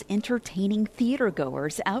 remembers entertaining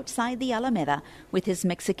theatergoers outside the Alameda with his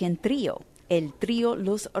Mexican trio, El Trio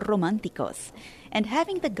Los Románticos, and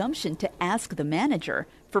having the gumption to ask the manager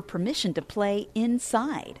for permission to play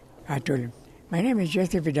inside. I told him, my name is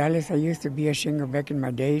Jesse Vidales. I used to be a singer back in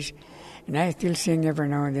my days, and I still sing every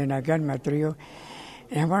now and then. I got my trio,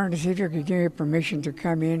 and I wanted to see if you could give me permission to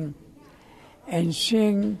come in and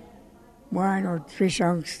sing 1 or 3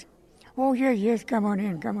 songs. Oh, yes, come on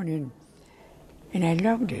in. And I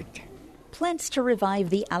loved it. Plans to revive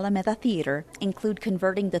the Alameda Theater include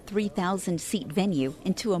converting the 3,000-seat venue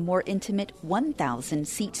into a more intimate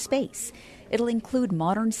 1,000-seat space. It'll include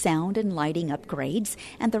modern sound and lighting upgrades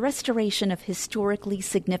and the restoration of historically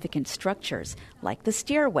significant structures like the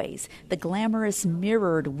stairways, the glamorous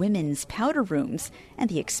mirrored women's powder rooms, and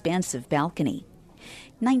the expansive balcony.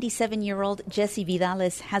 97-year-old Jesse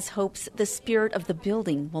Vidales has hopes the spirit of the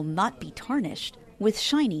building will not be tarnished with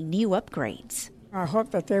shiny new upgrades. I hope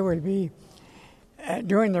that they will be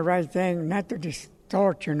doing the right thing, not to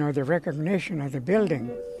distort, the recognition of the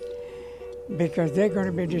building, because they're going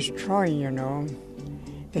to be destroying,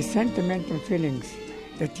 the sentimental feelings,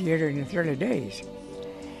 the theater in its early days.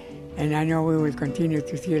 And I know we will continue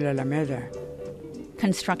to see Alameda.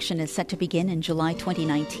 Construction is set to begin in July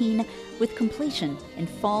 2019 with completion in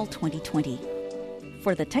fall 2020.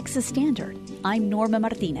 For the Texas Standard, I'm Norma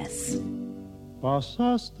Martinez.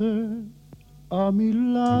 Pasaste a mi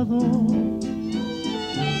lado.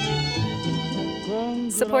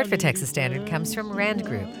 Support for Texas Standard comes from Rand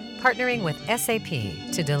Group, partnering with SAP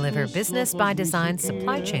to deliver business by design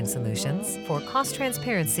supply chain solutions for cost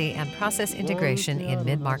transparency and process integration in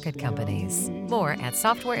mid-market companies. More at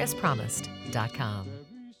softwareaspromised.com.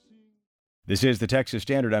 This is the Texas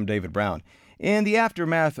Standard. I'm David Brown. In the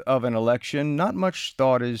aftermath of an election, not much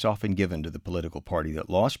thought is often given to the political party that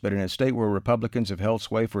lost, but in a state where Republicans have held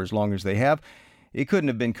sway for as long as they have, it couldn't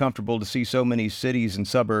have been comfortable to see so many cities and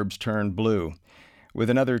suburbs turn blue. With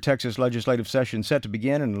another Texas legislative session set to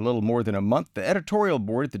begin in a little more than a month, the editorial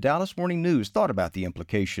board at the Dallas Morning News thought about the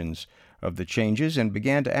implications of the changes and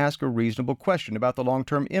began to ask a reasonable question about the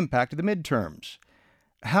long-term impact of the midterms.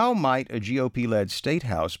 How might a GOP-led state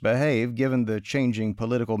house behave given the changing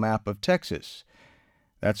political map of Texas?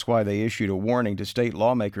 That's why they issued a warning to state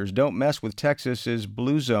lawmakers: don't mess with Texas's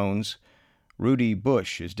blue zones. Rudy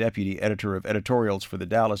Bush is deputy editor of editorials for the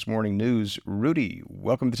Dallas Morning News. Rudy,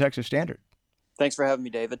 welcome to the Texas Standard. Thanks for having me,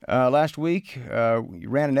 David. Last week, you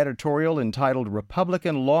ran an editorial entitled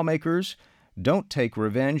 "Republican Lawmakers Don't Take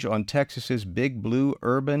Revenge on Texas's Big Blue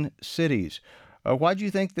Urban Cities." Why do you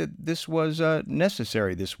think that this was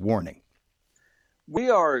necessary, this warning? We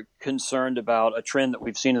are concerned about a trend that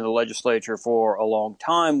we've seen in the legislature for a long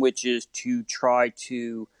time, which is to try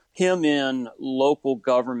to hem in local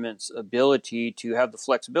government's ability to have the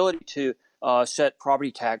flexibility to set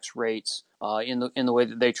property tax rates in the way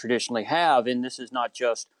that they traditionally have. And this is not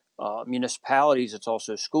just municipalities, it's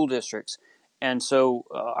also school districts. And so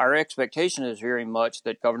our expectation is very much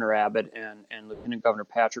that Governor Abbott and Lieutenant Governor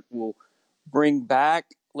Patrick will bring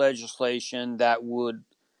back legislation that would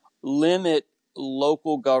limit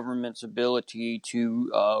local government's ability to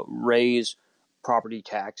raise property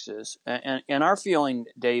taxes. And our feeling,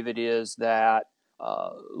 David, is that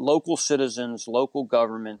local citizens, local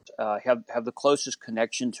government have the closest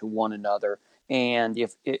connection to one another. And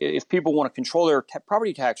if people want to control their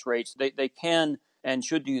property tax rates, they can and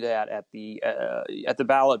should do that at the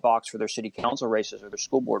ballot box for their city council races or their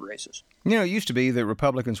school board races. It used to be that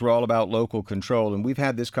Republicans were all about local control, and we've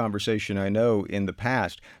had this conversation, I know, in the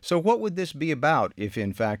past. So what would this be about if,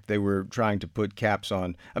 in fact, they were trying to put caps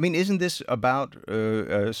on? I mean, isn't this about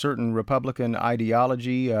a certain Republican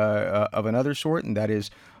ideology of another sort, and that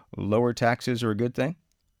is lower taxes are a good thing?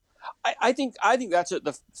 I think that's at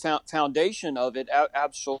the foundation of it,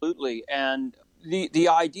 absolutely. And the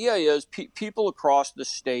idea is people across the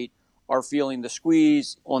state are feeling the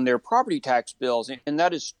squeeze on their property tax bills, and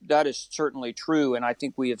that is certainly true. And I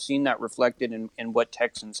think we have seen that reflected in what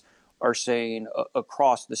Texans are saying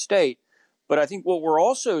across the state. But I think what we're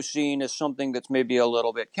also seeing is something that's maybe a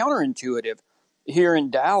little bit counterintuitive. Here in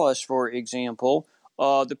Dallas, for example,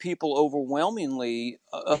 the people overwhelmingly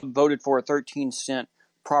voted for a 13-cent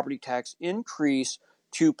property tax increase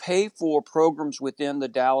to pay for programs within the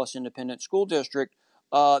Dallas Independent School District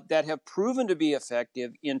that have proven to be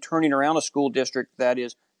effective in turning around a school district that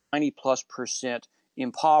is 90+%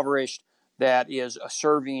 impoverished, that is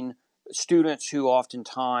serving students who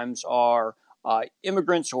oftentimes are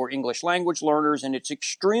immigrants or English language learners, and it's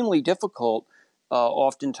extremely difficult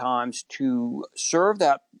oftentimes to serve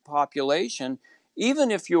that population,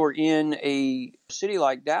 even if you're in a city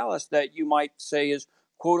like Dallas that you might say is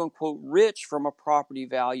quote-unquote rich from a property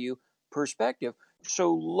value perspective.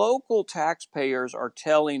 So local taxpayers are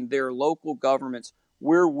telling their local governments,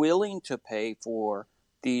 we're willing to pay for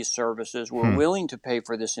these services, we're willing to pay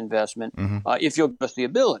for this investment if you'll give us the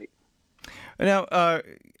ability. Now,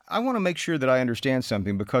 I want to make sure that I understand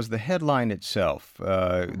something, because the headline itself,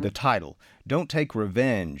 the title, "Don't Take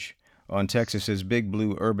Revenge on Texas's big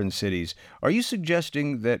blue urban cities. Are you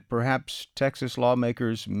suggesting that perhaps Texas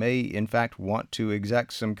lawmakers may, in fact, want to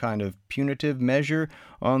exact some kind of punitive measure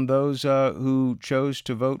on those who chose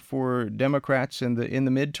to vote for Democrats in the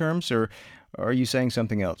midterms, or are you saying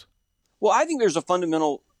something else? Well, I think there's a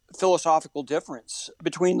fundamental philosophical difference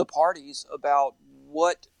between the parties about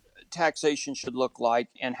what taxation should look like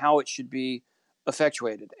and how it should be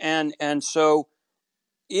effectuated. And so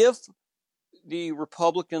if the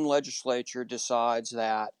Republican legislature decides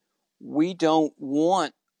that we don't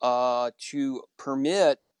want to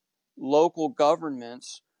permit local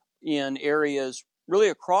governments in areas really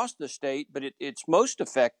across the state, but it's most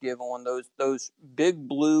effective on those big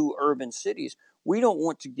blue urban cities, we don't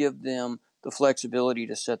want to give them the flexibility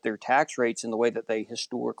to set their tax rates in the way that they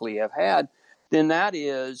historically have had, then that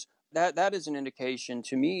is an indication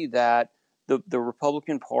to me that the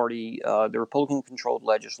Republican Party, the Republican-controlled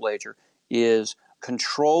legislature, is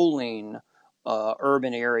controlling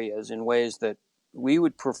urban areas in ways that we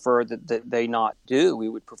would prefer that they not do. We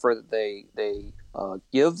would prefer that they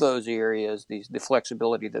give those areas the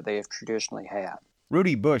flexibility that they have traditionally had.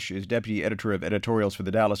 Rudy Bush is deputy editor of editorials for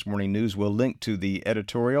the Dallas Morning News. We'll link to the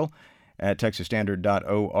editorial at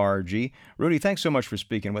texasstandard.org. Rudy, thanks so much for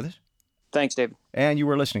speaking with us. Thanks, David. And you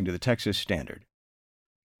were listening to the Texas Standard.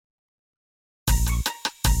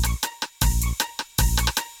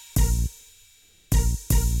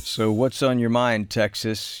 So what's on your mind,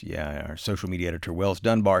 Texas? Yeah, our social media editor, Wells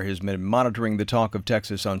Dunbar, has been monitoring the talk of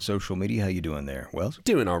Texas on social media. How you doing there, Wells?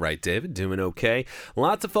 Doing all right, David. Doing okay.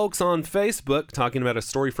 Lots of folks on Facebook talking about a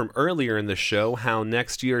story from earlier in the show, how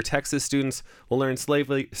next year Texas students will learn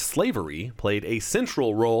slavery played a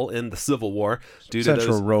central role in the Civil War.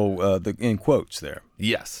 Central role, in quotes there.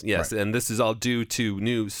 Yes. Right. And this is all due to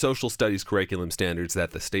new social studies curriculum standards that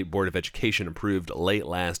the State Board of Education approved late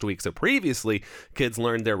last week. So previously, kids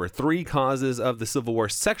learned there were 3 causes of the Civil War: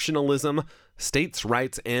 sectionalism, states'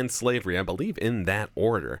 rights, and slavery, I believe in that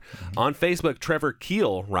order. Mm-hmm. On Facebook, Trevor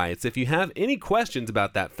Keel writes, if you have any questions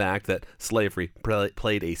about that fact that slavery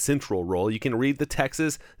played a central role, you can read the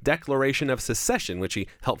Texas Declaration of Secession, which he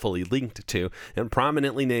helpfully linked to, and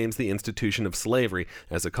prominently names the institution of slavery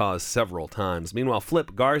as a cause several times. Meanwhile,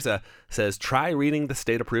 Flip Garza says, try reading the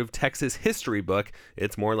state-approved Texas history book.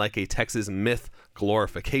 It's more like a Texas myth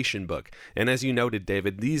glorification book. And as you noted,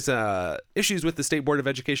 David, these issues with the State Board of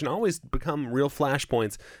Education always become real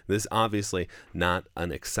flashpoints. This is obviously not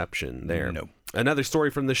an exception there. No. Another story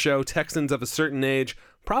from the show, Texans of a certain age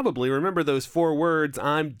probably remember those 4 words,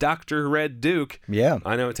 I'm Dr. Red Duke. Yeah.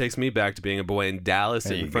 I know it takes me back to being a boy in Dallas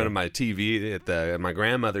in front of my TV at my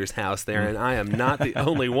grandmother's house there, and I am not the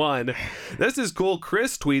only one. This is cool.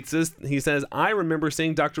 Chris tweets us. He says, I remember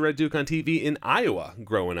seeing Dr. Red Duke on TV in Iowa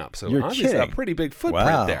growing up. So You're obviously kidding. A pretty big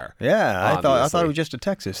footprint there. Yeah, I thought it was just a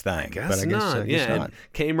Texas thing. Guess but I not. guess not. And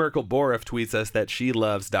Kay Merkel Boroff tweets us that she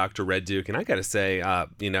loves Dr. Red Duke, and I got to say, I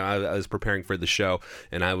was preparing for the show,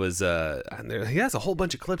 and I was he has a whole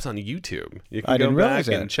bunch of clips on YouTube. You can go back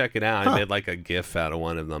and check it out. I made like a GIF out of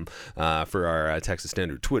one of them for our Texas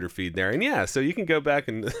Standard Twitter feed there, and yeah, so you can go back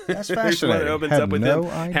and that's fascinating. It opens up with him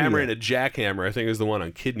hammering a jackhammer. I think it was the one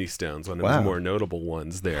on kidney stones, one of his more notable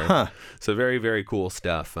ones there. So very, very cool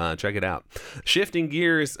stuff. Check it out. Shifting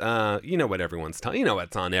gears, you know what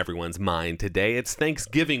what's on everyone's mind today. It's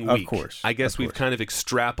Thanksgiving week. Of course. I guess we've kind of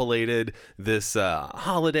extrapolated this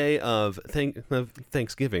holiday of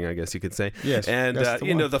Thanksgiving, I guess you could say. Yes. And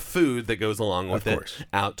the food that goes along with it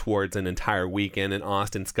out towards an entire weekend. In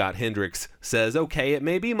Austin, Scott Hendricks says, okay, it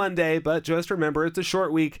may be Monday, but just remember it's a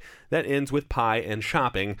short week that ends with pie and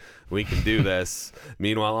shopping. We can do this.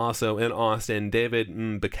 Meanwhile, also in Austin, David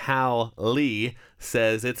Mbakal Lee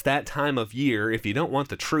says, it's that time of year. If you don't want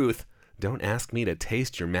the truth, don't ask me to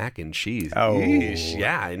taste your mac and cheese. Oh. Yeesh.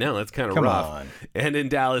 Yeah, I know. That's kind of rough. On. And in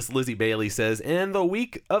Dallas, Lizzie Bailey says, and the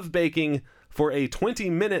week of baking for a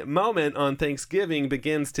 20-minute moment on Thanksgiving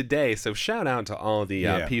begins today. So shout out to all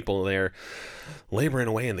the people there laboring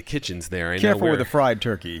away in the kitchens there. Careful with the fried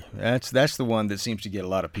turkey. That's the one that seems to get a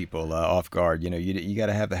lot of people off guard. You got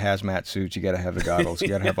to have the hazmat suits. You got to have the goggles. You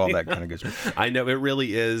got to have all that kind of good stuff. I know it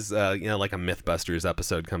really is like a Mythbusters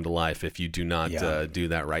episode come to life if you do not do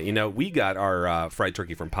that right. We got our fried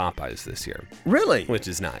turkey from Popeyes this year. Really? Which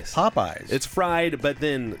is nice. Popeyes. It's fried but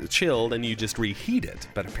then chilled and you just reheat it.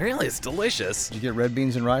 But apparently it's delicious. Did you get red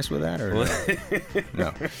beans and rice with that? Or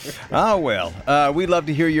no? Oh, well. We'd love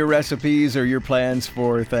to hear your recipes or your plans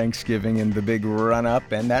for Thanksgiving and the big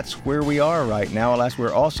run-up, and that's where we are right now. Alas,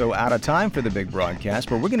 we're also out of time for the big broadcast,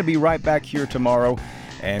 but we're going to be right back here tomorrow,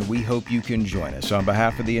 and we hope you can join us. On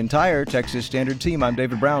behalf of the entire Texas Standard team, I'm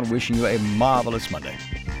David Brown, wishing you a marvelous Monday.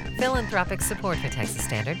 Philanthropic support for Texas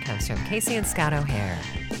Standard comes from Casey and Scott O'Hare,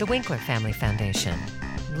 the Winkler Family Foundation,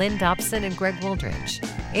 Lynn Dobson and Greg Wooldridge,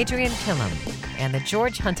 Adrian Killam, and the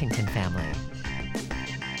George Huntington family.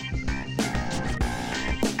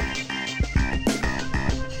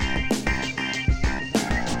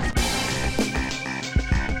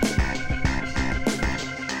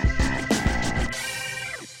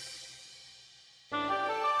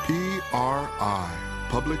 PRI,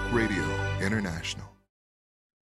 Public Radio International.